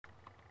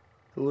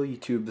Hello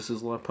YouTube, this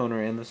is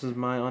Lapwner, and this is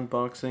my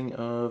unboxing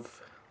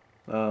of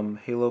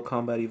Halo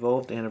Combat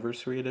Evolved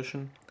Anniversary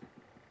Edition.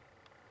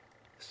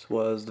 This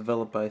was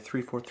developed by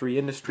 343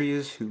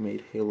 Industries, who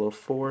made Halo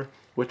 4,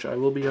 which I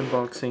will be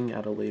unboxing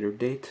at a later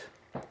date.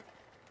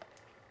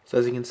 So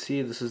as you can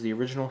see, this is the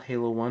original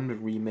Halo 1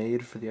 but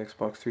remade for the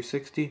Xbox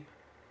 360.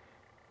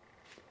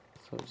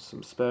 So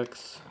some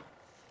specs.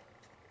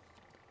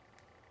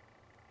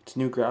 It's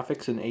new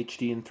graphics in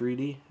HD and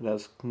 3D. It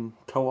has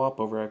co-op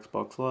over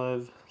Xbox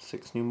Live,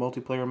 6 new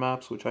multiplayer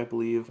maps, which I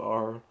believe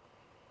are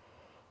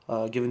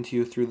given to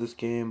you through this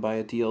game by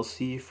a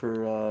DLC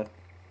for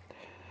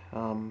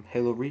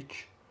Halo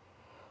Reach.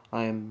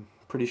 I am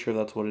pretty sure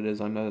that's what it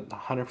is. I'm not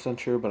 100%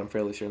 sure, but I'm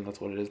fairly certain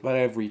that's what it is. But I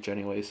have Reach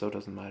anyway, so it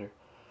doesn't matter.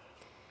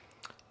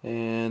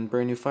 And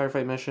brand new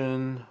firefight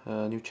mission,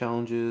 new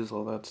challenges,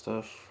 all that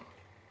stuff.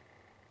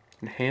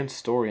 Enhanced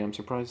story, I'm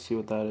surprised to see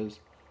what that is.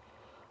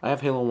 I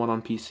have Halo 1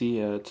 on PC,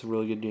 it's a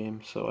really good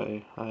game,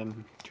 so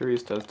I'm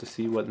curious as to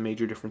see what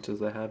major differences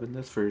they have in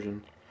this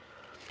version.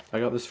 I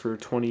got this for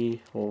 $19.99,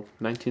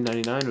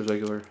 it was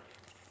regular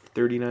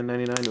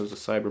 $39.99, it was a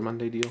Cyber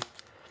Monday deal.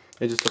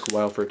 It just took a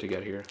while for it to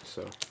get here,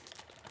 so.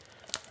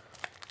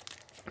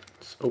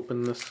 Let's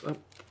open this up.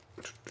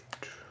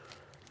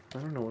 I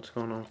don't know what's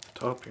going on with the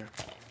top here.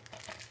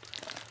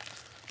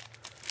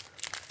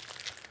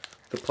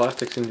 The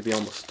plastic seems to be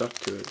almost stuck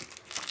to it.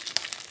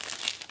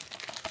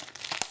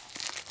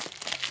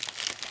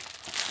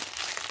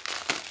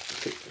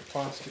 Take the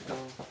plastic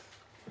off.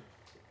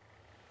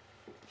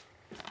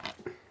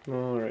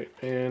 Alright,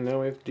 and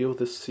now we have to deal with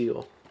this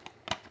seal.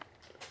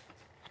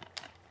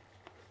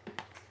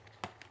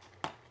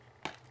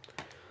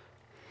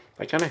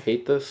 I kind of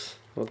hate this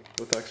with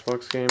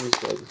Xbox games,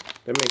 but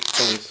it makes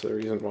sense, the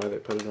reason why they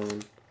put it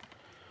on.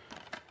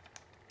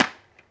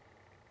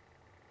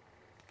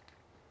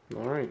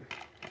 Alright,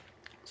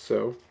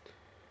 so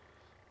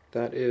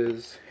that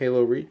is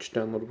Halo Reach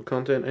downloadable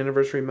content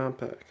anniversary map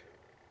pack.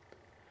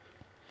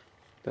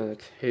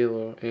 That's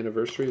Halo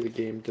Anniversary, the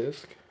game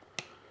disc.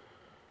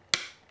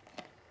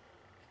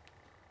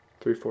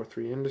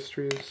 343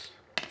 Industries.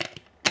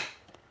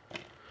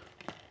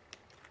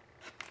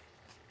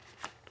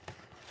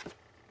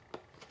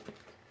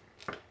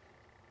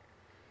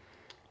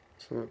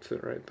 So that's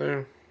it right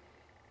there.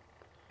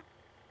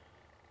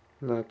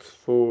 And that's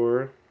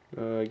for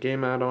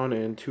game add-on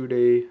and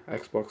 2-day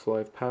Xbox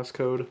Live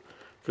passcode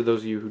for those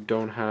of you who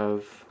don't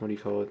have, who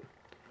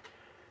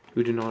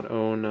do not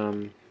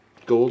own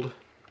gold.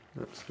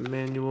 That's the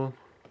manual.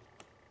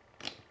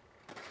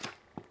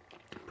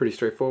 Pretty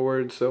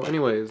straightforward. So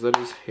anyways, that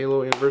is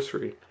Halo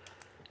Anniversary.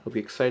 It'll be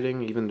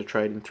exciting even to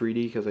try it in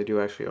 3D because I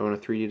do actually own a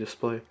 3D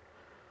display.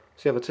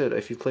 So yeah, that's it.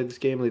 If you've played this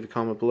game, leave a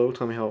comment below,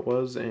 tell me how it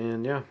was,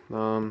 and yeah,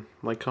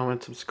 like,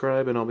 comment,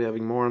 subscribe, and I'll be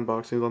having more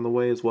unboxings on the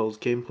way as well as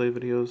gameplay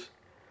videos.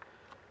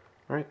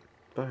 Alright,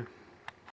 bye.